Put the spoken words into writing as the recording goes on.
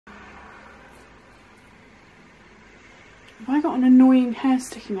Have I got an annoying hair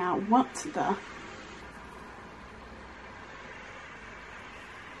sticking out? What the?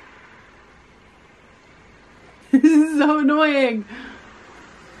 This is so annoying.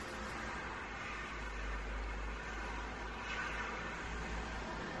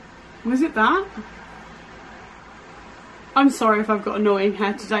 Was it that? I'm sorry if I've got annoying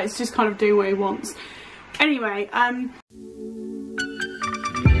hair today. It's just kind of doing what it wants. Anyway,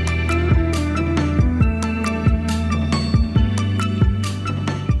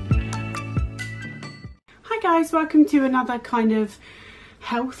 Hi guys, welcome to another kind of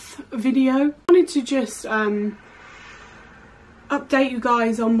health video. I wanted to just update you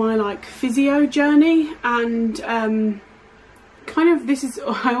guys on my like physio journey, and kind of this is,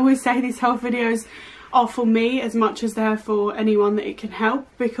 I always say these health videos are for me as much as they're for anyone that it can help,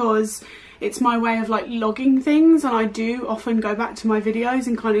 because it's my way of like logging things, and I do often go back to my videos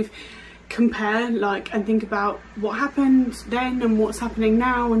and kind of compare like and think about what happened then and what's happening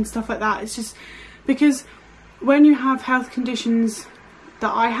now and stuff like that. It's just because when you have health conditions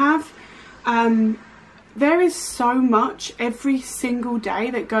that I have, there is so much every single day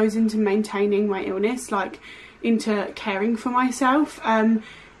that goes into maintaining my illness, like into caring for myself.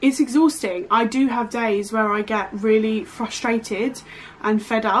 It's exhausting. I do have days where I get really frustrated and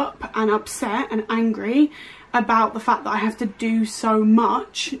fed up and upset and angry about the fact that I have to do so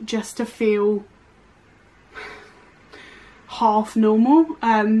much just to feel half normal.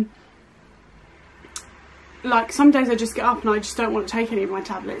 Like some days I just get up and I just don't want to take any of my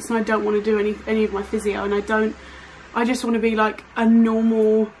tablets, and I don't want to do any of my physio, and I just want to be like a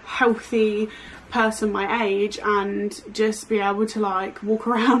normal, healthy person my age and just be able to like walk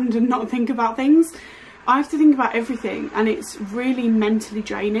around and not think about things. I have to think about everything, and it's really mentally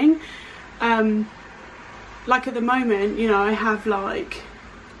draining. Like at the moment, you know, I have like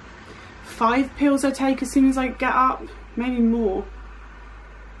 5 pills I take as soon as I get up, maybe more.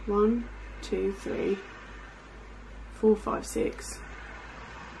 1, 2, 3, 4, 5, 6,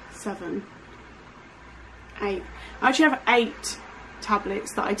 7, 8. I actually have 8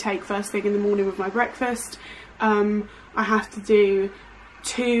 tablets that I take first thing in the morning with my breakfast. I have to do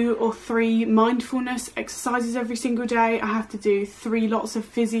 2 or 3 mindfulness exercises every single day. I have to do 3 lots of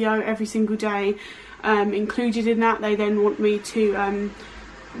physio every single day. Included in that, they then want me to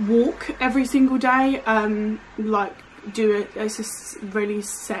walk every single day, like do a really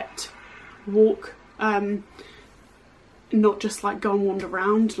set walk, not just like go and wander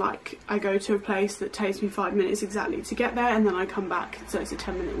around. Like I go to a place that takes me 5 minutes exactly to get there, and then I come back, so it's a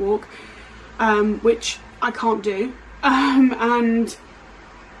 10-minute walk, which I can't do, and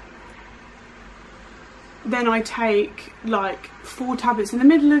then I take like 4 tablets in the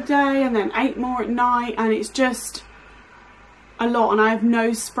middle of the day and then 8 more at night, and it's just a lot. And I have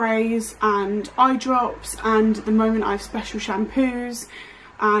nose sprays and eye drops, and at the moment I have special shampoos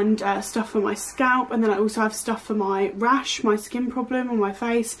and stuff for my scalp, and then I also have stuff for my rash, my skin problem on my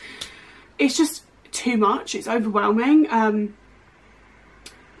face. It's just too much, it's overwhelming.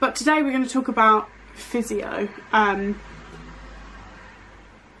 But today we're going to talk about physio, and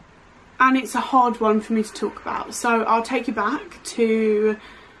it's a hard one for me to talk about, so I'll take you back to,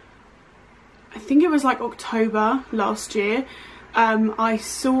 I think it was like October last year. I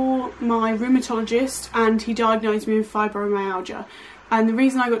saw my rheumatologist and he diagnosed me with fibromyalgia. And the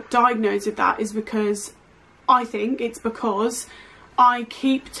reason I got diagnosed with that is because I think it's because I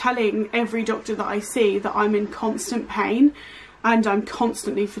keep telling every doctor that I see that I'm in constant pain and I'm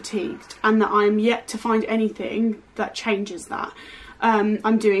constantly fatigued, and that I'm yet to find anything that changes that.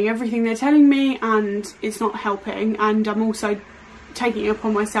 I'm doing everything they're telling me and it's not helping, and I'm also taking it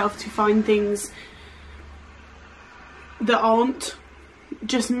upon myself to find things that aren't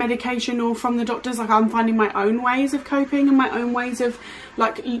just medication or from the doctors. Like I'm finding my own ways of coping and my own ways of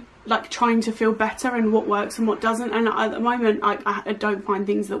like trying to feel better and what works and what doesn't, and at the moment I don't find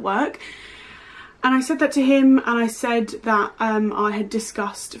things that work. And I said that to him, and I said that I had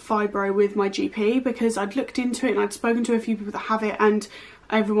discussed fibro with my GP because I'd looked into it and I'd spoken to a few people that have it, and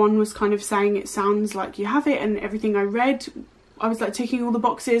everyone was kind of saying it sounds like you have it, and everything I read, I was like ticking all the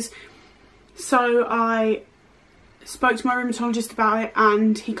boxes. So I spoke to my rheumatologist about it,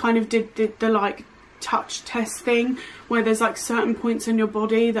 and he kind of did the like touch test thing where there's like certain points in your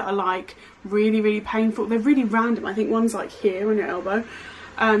body that are like really, really painful. They're really random. I think one's like here on your elbow,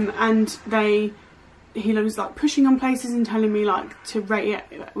 and he was like pushing on places and telling me like to rate it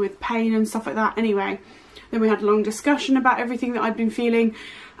with pain and stuff like that. Anyway, then we had a long discussion about everything that I'd been feeling,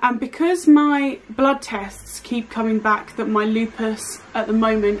 and because my blood tests keep coming back that my lupus at the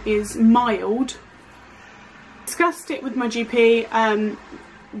moment is mild, discussed it with my GP,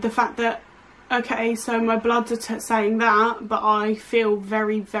 the fact that okay, so my bloods are saying that, but I feel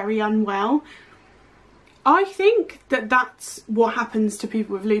very, very unwell. I think that that's what happens to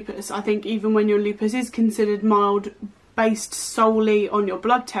people with lupus. I think even when your lupus is considered mild, based solely on your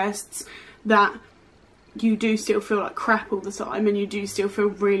blood tests, that you do still feel like crap all the time and you do still feel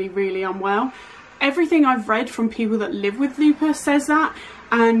really, really unwell. Everything I've read from people that live with lupus says that,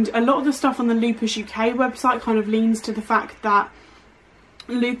 and a lot of the stuff on the Lupus UK website kind of leans to the fact that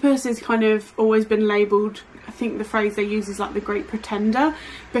lupus is kind of always been labelled, I think the phrase they use is like the great pretender,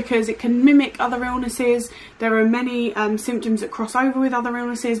 because it can mimic other illnesses. There are many symptoms that cross over with other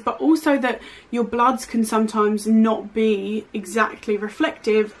illnesses, but also that your bloods can sometimes not be exactly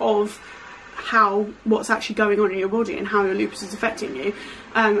reflective of what's actually going on in your body and how your lupus is affecting you.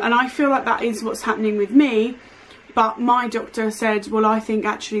 And I feel like that is what's happening with me. But my doctor said, well, I think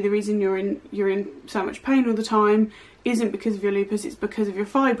actually the reason you're in so much pain all the time isn't because of your lupus, it's because of your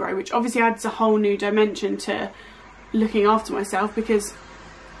fibro, which obviously adds a whole new dimension to looking after myself, because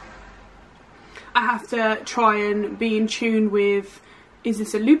I have to try and be in tune with, is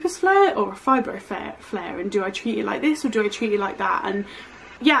this a lupus flare or a fibro flare, and do I treat it like this or do I treat it like that? And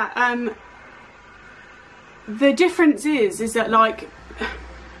yeah, the difference is that, like,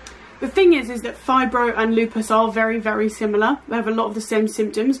 the thing is that fibro and lupus are very, very similar. They have a lot of the same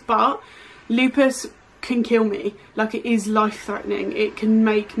symptoms, but lupus can kill me. Like, it is life-threatening. It can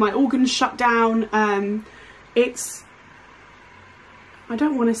make my organs shut down. I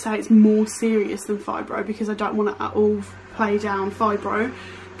don't want to say it's more serious than fibro, because I don't want to at all play down fibro,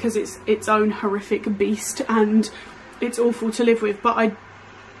 because it's its own horrific beast and it's awful to live with. But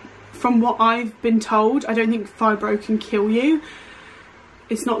from what I've been told, I don't think fibro can kill you.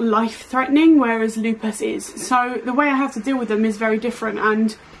 It's not life-threatening, whereas lupus is. So the way I have to deal with them is very different.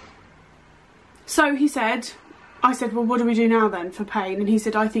 And so I said, well, what do we do now then for pain? And he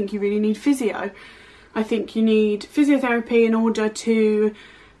said, I think you really need physio. I think you need physiotherapy in order to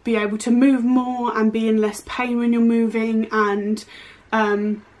be able to move more and be in less pain when you're moving, and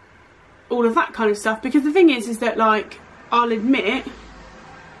all of that kind of stuff. Because the thing is that, like, I'll admit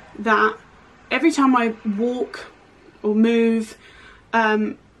that every time I walk or move,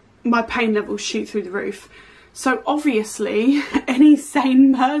 my pain levels shoot through the roof. So obviously any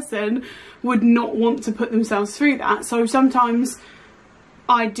sane person would not want to put themselves through that. So sometimes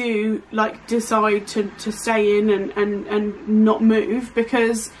I do, like, decide to stay in and not move,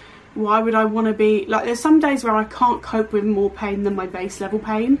 because why would I want to be, like, there's some days where I can't cope with more pain than my base level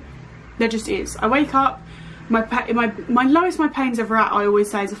pain. There just is. I wake up, my lowest my pain's ever at, I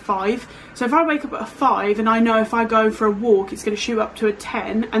always say, is a 5. So if I wake up at a 5 and I know if I go for a walk it's going to shoot up to a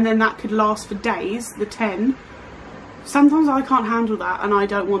 10, and then that could last for days, the 10, sometimes I can't handle that and I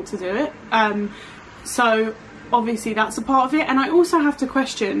don't want to do it. So obviously that's a part of it. And I also have to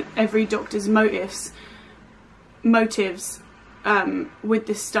question every doctor's motives with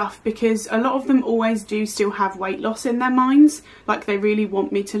this stuff, because a lot of them always do still have weight loss in their minds, like they really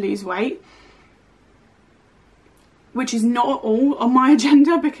want me to lose weight, which is not at all on my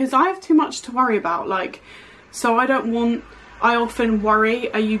agenda, because I have too much to worry about. Like, so I often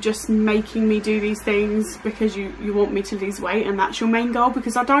worry, are you just making me do these things because you want me to lose weight and that's your main goal?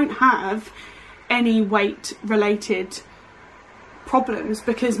 Because I don't have any weight related problems,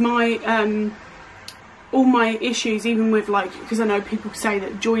 because my all my issues, even with, like, because I know people say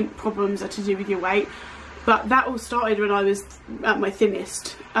that joint problems are to do with your weight, but that all started when I was at my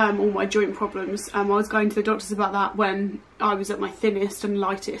thinnest. All my joint problems, I was going to the doctors about that when I was at my thinnest and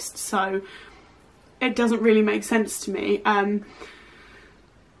lightest, so it doesn't really make sense to me.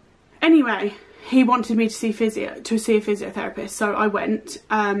 Anyway, he wanted me to see a physiotherapist, so I went,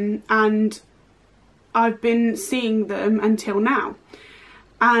 and I've been seeing them until now.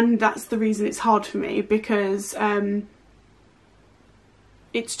 And that's the reason it's hard for me, because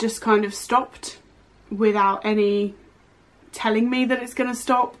it's just kind of stopped without any telling me that it's going to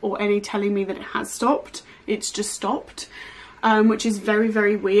stop, or any telling me that it has stopped. It's just stopped, which is very,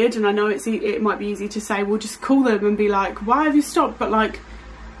 very weird. And I know it might be easy to say, well, just call them and be like, why have you stopped? But, like,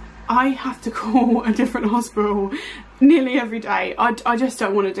 I have to call a different hospital nearly every day. I just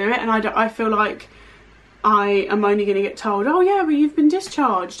don't want to do it, and I feel like I am only going to get told, oh yeah, well, you've been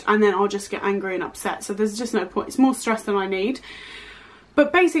discharged, and then I'll just get angry and upset. So there's just no point. It's more stress than I need.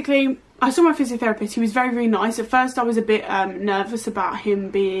 But basically, I saw my physiotherapist. He was very, very nice. At first I was a bit nervous about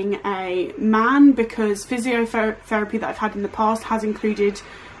him being a man, because physiotherapy that I've had in the past has included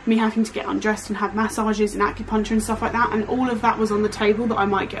me having to get undressed and have massages and acupuncture and stuff like that, and all of that was on the table that I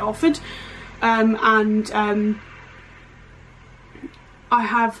might get offered. I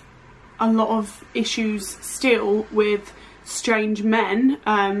have a lot of issues still with strange men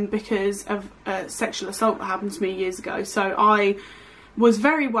because of a sexual assault that happened to me years ago. So I was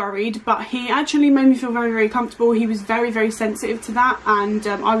very worried, but he actually made me feel very, very comfortable. He was very, very sensitive to that, and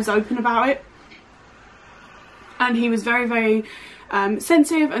I was open about it. And he was very, very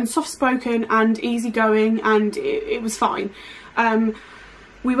sensitive and soft-spoken and easygoing, and it was fine.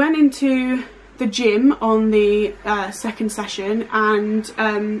 We went into the gym on the second session,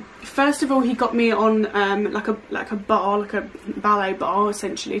 and first of all he got me on like a bar, like a ballet bar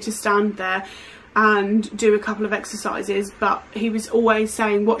essentially, to stand there and do a couple of exercises. But he was always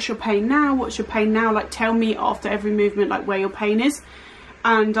saying, what's your pain now, what's your pain now, like tell me after every movement like where your pain is.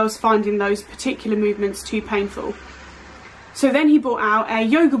 And I was finding those particular movements too painful. So then he brought out a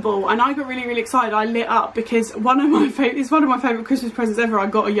yoga ball, and I got really, really excited. I lit up because it's one of my favourite Christmas presents ever. I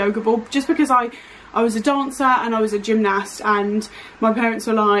got a yoga ball just because I was a dancer and I was a gymnast, and my parents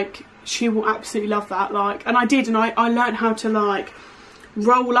were like, she will absolutely love that. Like, and I did, and I learned how to like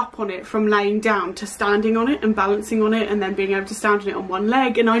roll up on it from laying down to standing on it and balancing on it and then being able to stand on it on one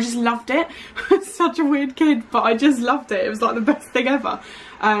leg, and I just loved it. I was such a weird kid, but I just loved it. It was like the best thing ever,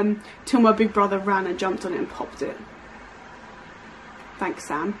 till my big brother ran and jumped on it and popped it. Thanks,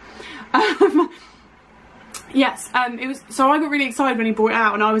 Sam. Yes, it was, so I got really excited when he brought it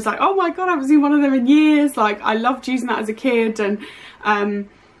out, and I was like, oh my god, I haven't seen one of them in years. Like, I loved using that as a kid. And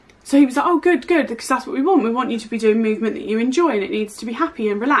so he was like, oh good, because that's what we want you to be doing movement that you enjoy, and it needs to be happy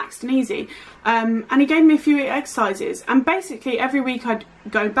and relaxed and easy. And he gave me a few exercises, and basically every week I'd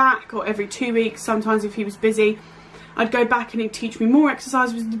go back, or every 2 weeks sometimes if he was busy, I'd go back and he'd teach me more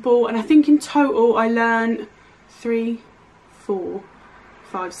exercises with the ball. And I think in total I learned 3, 4,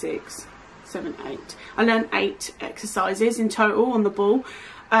 5, 6, 7, 8. I learned 8 exercises in total on the ball.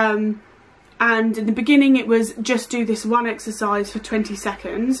 And in the beginning it was just do this one exercise for 20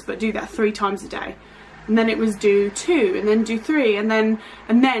 seconds, but do that 3 times a day. And then it was do 2, and then do 3, and then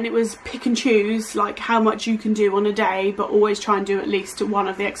it was pick and choose like how much you can do on a day, but always try and do at least one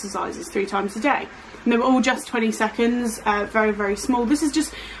of the exercises 3 times a day. And they were all just 20 seconds, very, very small. This is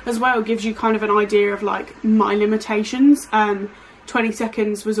just, as well, gives you kind of an idea of like my limitations. 20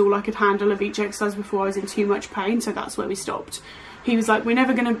 seconds was all I could handle of each exercise before I was in too much pain, so that's where we stopped. He was like, we're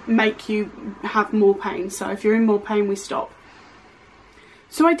never going to make you have more pain, so if you're in more pain, we stop.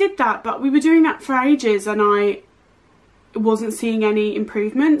 So I did that, but we were doing that for ages and I wasn't seeing any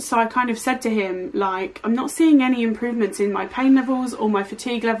improvements. So I kind of said to him, like, I'm not seeing any improvements in my pain levels or my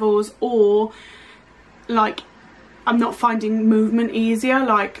fatigue levels, or like I'm not finding movement easier.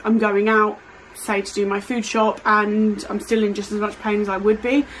 Like, I'm going out, say, to do my food shop, and I'm still in just as much pain as I would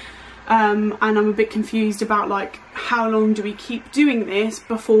be. And I'm a bit confused about like how long do we keep doing this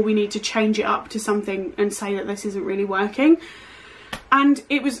before we need to change it up to something and say that this isn't really working. And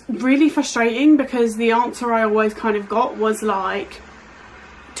it was really frustrating because the answer I always kind of got was like,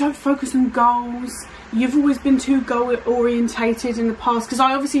 don't focus on goals, you've always been too goal orientated in the past. Because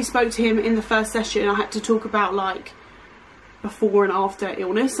I obviously spoke to him in the first session. I had to talk about like before and after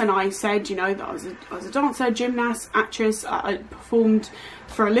illness, and I said, you know, that I was a dancer, gymnast, actress, I performed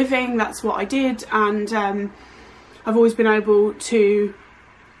for a living, that's what I did, and I've always been able to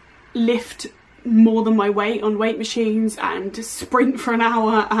lift more than my weight on weight machines and sprint for an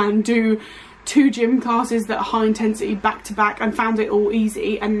hour and do 2 gym classes that are high intensity back to back, and found it all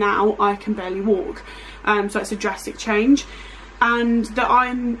easy, and now I can barely walk. So it's a drastic change, and that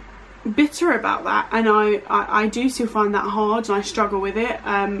I'm bitter about that, and I do still find that hard, and I struggle with it,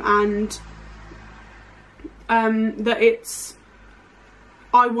 and that it's,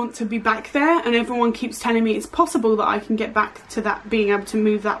 I want to be back there, and everyone keeps telling me it's possible that I can get back to that, being able to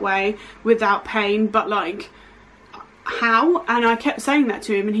move that way without pain, but like how? And I kept saying that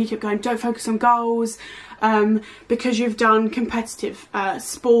to him, and he kept going, don't focus on goals, because you've done competitive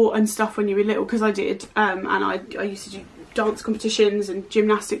sport and stuff when you were little, because I did, and I used to do dance competitions and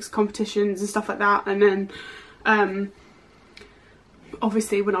gymnastics competitions and stuff like that, and then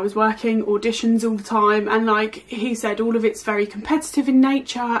obviously when I was working, auditions all the time, and like he said, all of it's very competitive in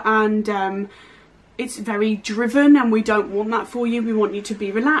nature, and it's very driven, and we don't want that for you. We want you to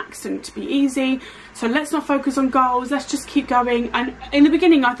be relaxed and to be easy, so let's not focus on goals, let's just keep going. And in the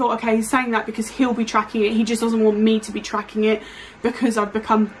beginning I thought, okay, he's saying that because he'll be tracking it, he just doesn't want me to be tracking it, because I've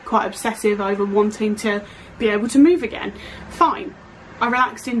become quite obsessive over wanting to be able to move again. Fine, I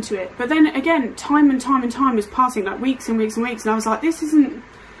relaxed into it, but then again, time and time was passing, like weeks and weeks and weeks, and I was like, this isn't,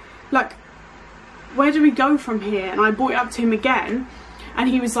 like, where do we go from here? And I brought it up to him again, and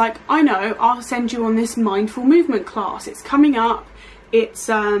he was like, I know, I'll send you on this mindful movement class, it's coming up, it's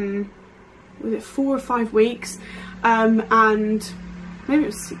was it 4 or 5 weeks, and maybe it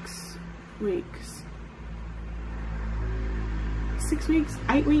was 6 weeks, 6 weeks,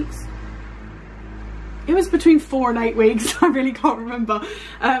 8 weeks. It was between 4 and 8 weeks. I really can't remember.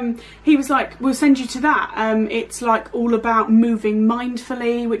 He was like, we'll send you to that. It's like all about moving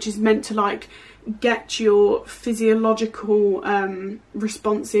mindfully, which is meant to like get your physiological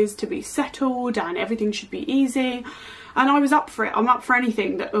responses to be settled, and everything should be easy. And I was up for it. I'm up for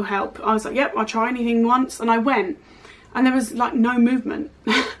anything that will help. I was like, yep, I'll try anything once. And I went, and there was like no movement.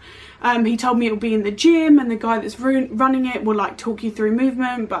 He told me it'll be in the gym, and the guy that's running it will like talk you through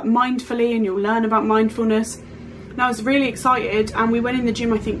movement, but mindfully, and you'll learn about mindfulness. And I was really excited, and we went in the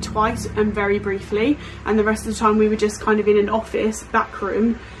gym I think twice and very briefly, and the rest of the time we were just kind of in an office back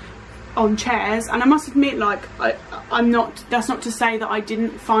room on chairs. And I must admit, like that's not to say that I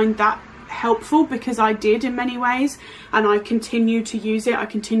didn't find that helpful, because I did in many ways, and I continue to use it. I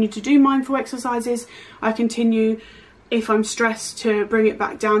continue to do mindful exercises. I continue, if I'm stressed, to bring it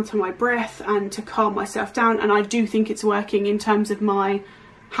back down to my breath and to calm myself down, and I do think it's working in terms of my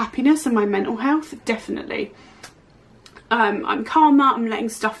happiness and my mental health, definitely. I'm calmer, I'm letting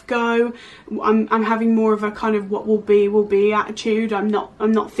stuff go, I'm having more of a kind of what will be attitude. I'm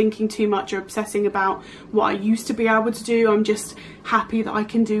not thinking too much or obsessing about what I used to be able to do. I'm just happy that I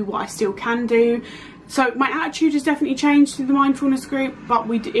can do what I still can do. So my attitude has definitely changed through the mindfulness group, but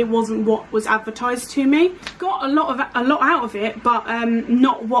it wasn't what was advertised to me. Got a lot out of it, but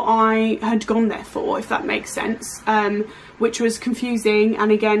not what I had gone there for, if that makes sense. Which was confusing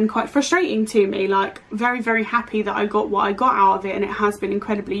and again quite frustrating to me. Like, very, very happy that I got what I got out of it, and it has been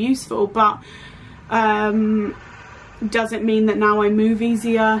incredibly useful. But does it mean that now I move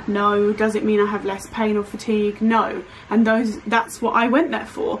easier? No. Does it mean I have less pain or fatigue? No. And that's what I went there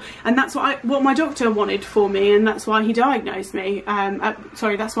for, and that's what my doctor wanted for me, and that's why he diagnosed me.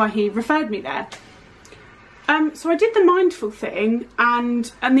 Sorry, that's why he referred me there. So I did the mindful thing,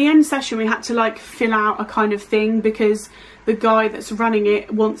 and in the end session we had to like fill out a kind of thing, because the guy that's running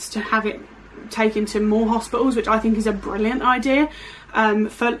it wants to have it taken to more hospitals, which I think is a brilliant idea.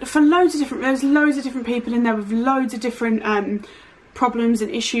 For loads of different, there's loads of different people in there with loads of different problems and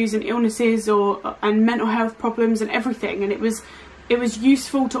issues and illnesses and mental health problems and everything, and it was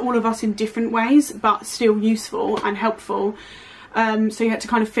useful to all of us in different ways, but still useful and helpful. So you had to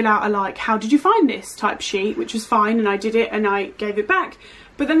kind of fill out a like, how did you find this type sheet, which was fine, and I did it and I gave it back.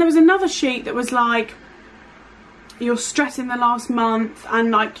 But then there was another sheet that was like your stress in the last month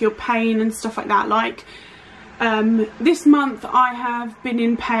and like your pain and stuff like that. Like this month I have been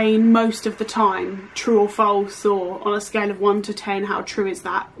in pain most of the time, true or false, or on a scale of 1 to 10, how true is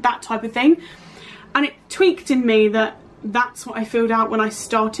that type of thing. And it tweaked in me that that's what I filled out when I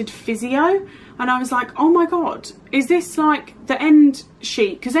started physio. And I was like, oh my god, is this like the end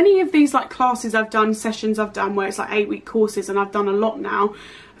sheet? Because any of these like classes I've done, sessions I've done where it's like 8-week courses, and I've done a lot now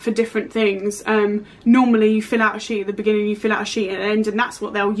for different things, normally you fill out a sheet at the beginning, you fill out a sheet at the end, and that's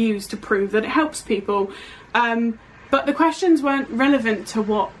what they'll use to prove that it helps people. But the questions weren't relevant to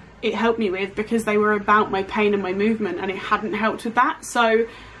what it helped me with, because they were about my pain and my movement, and it hadn't helped with that. So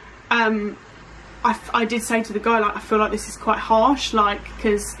I did say to the guy, like, I feel like this is quite harsh, like,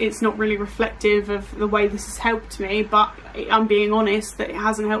 because it's not really reflective of the way this has helped me, but I'm being honest that it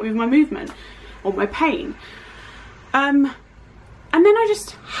hasn't helped with my movement or my pain. And then I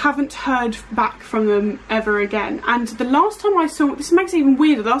just haven't heard back from them ever again. And the last time I saw, this makes it even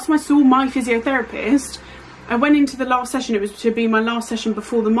weirder, the last time I saw my physiotherapist, I went into the last session, it was to be my last session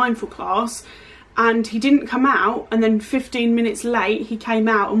before the mindful class, and he didn't come out, and then 15 minutes late he came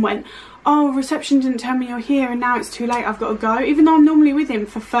out and went, oh, reception didn't tell me you're here and now it's too late, I've got to go, even though I'm normally with him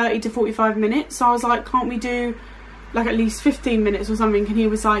for 30 to 45 minutes. So I was like, can't we do like at least 15 minutes or something? And he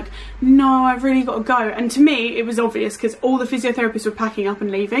was like, no, I've really got to go. And to me it was obvious, because all the physiotherapists were packing up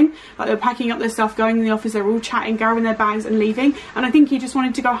and leaving, like they were packing up their stuff, going in the office, they were all chatting, grabbing their bags and leaving, and I think he just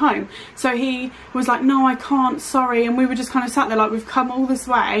wanted to go home. So he was like, no, I can't, sorry. And we were just kind of sat there like, we've come all this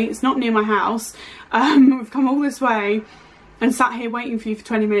way, it's not near my house, we've come all this way and sat here waiting for you for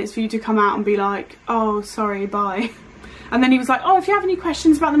 20 minutes for you to come out and be like, oh, sorry, bye. And then he was like, oh, if you have any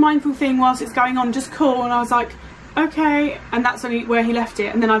questions about the mindful thing whilst it's going on, just call. And I was like, okay. And that's only where he left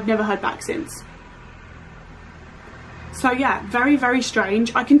it, and then I've never heard back since. So yeah, very, very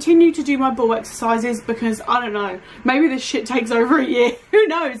strange. I continue to do my ball exercises because, I don't know, maybe this shit takes over a year. Who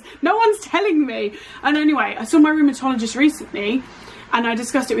knows? No one's telling me. And anyway, I saw my rheumatologist recently, and I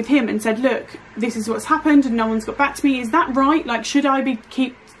discussed it with him and said, look, this is what's happened and no one's got back to me. Is that right? Like, should I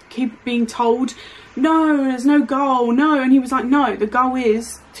keep being told, no, there's no goal, no? And he was like, no, the goal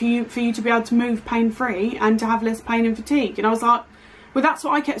is for you to be able to move pain-free and to have less pain and fatigue. And I was like, well, that's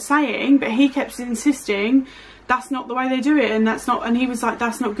what I kept saying, but he kept insisting that's not the way they do it, and that's not, and he was like,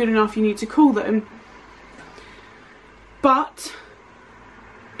 that's not good enough, you need to call them. But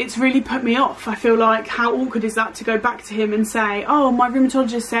it's really put me off. I feel like, how awkward is that to go back to him and say, oh, my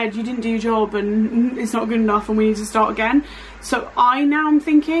rheumatologist said you didn't do your job and it's not good enough and we need to start again. So I now am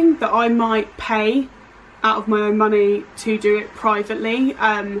thinking that I might pay out of my own money to do it privately,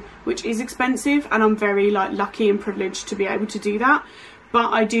 which is expensive, and I'm very like lucky and privileged to be able to do that.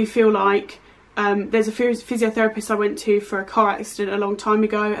 But I do feel like there's a physiotherapist I went to for a car accident a long time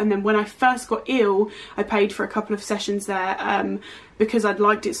ago, and then when I first got ill I paid for a couple of sessions there because I'd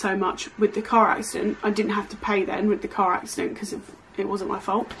liked it so much with the car accident. I didn't have to pay then with the car accident because it wasn't my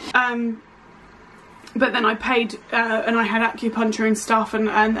fault. But then I paid and I had acupuncture and stuff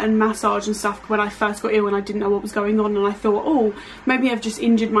and massage and stuff when I first got ill and I didn't know what was going on, and I thought, oh, maybe I've just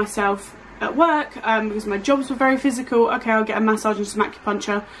injured myself at work because my jobs were very physical. Okay, I'll get a massage and some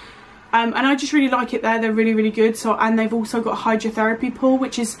acupuncture. And I just really like it there. They're really, really good. So, and they've also got a hydrotherapy pool,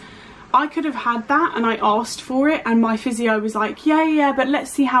 which is, I could have had that and I asked for it, and my physio was like, yeah, but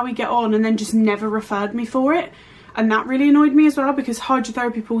let's see how we get on, and then just never referred me for it. And that really annoyed me as well, because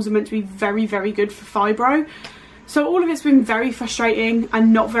hydrotherapy pools are meant to be very, very good for fibro. So all of it's been very frustrating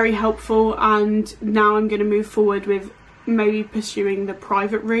and not very helpful, and now I'm going to move forward with maybe pursuing the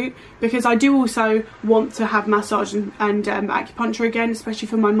private route, because I do also want to have massage and acupuncture again, especially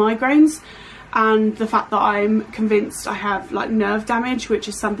for my migraines, and the fact that I'm convinced I have like nerve damage, which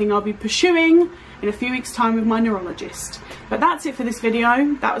is something I'll be pursuing in a few weeks' time with my neurologist. But that's it for this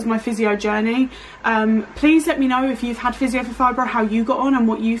video. That was my physio journey. Please let me know if you've had physio for fibro, how you got on and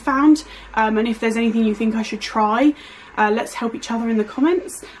what you found, and if there's anything you think I should try. Let's help each other in the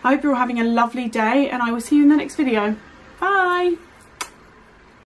comments. I hope you're all having a lovely day, and I will see you in the next video. Bye!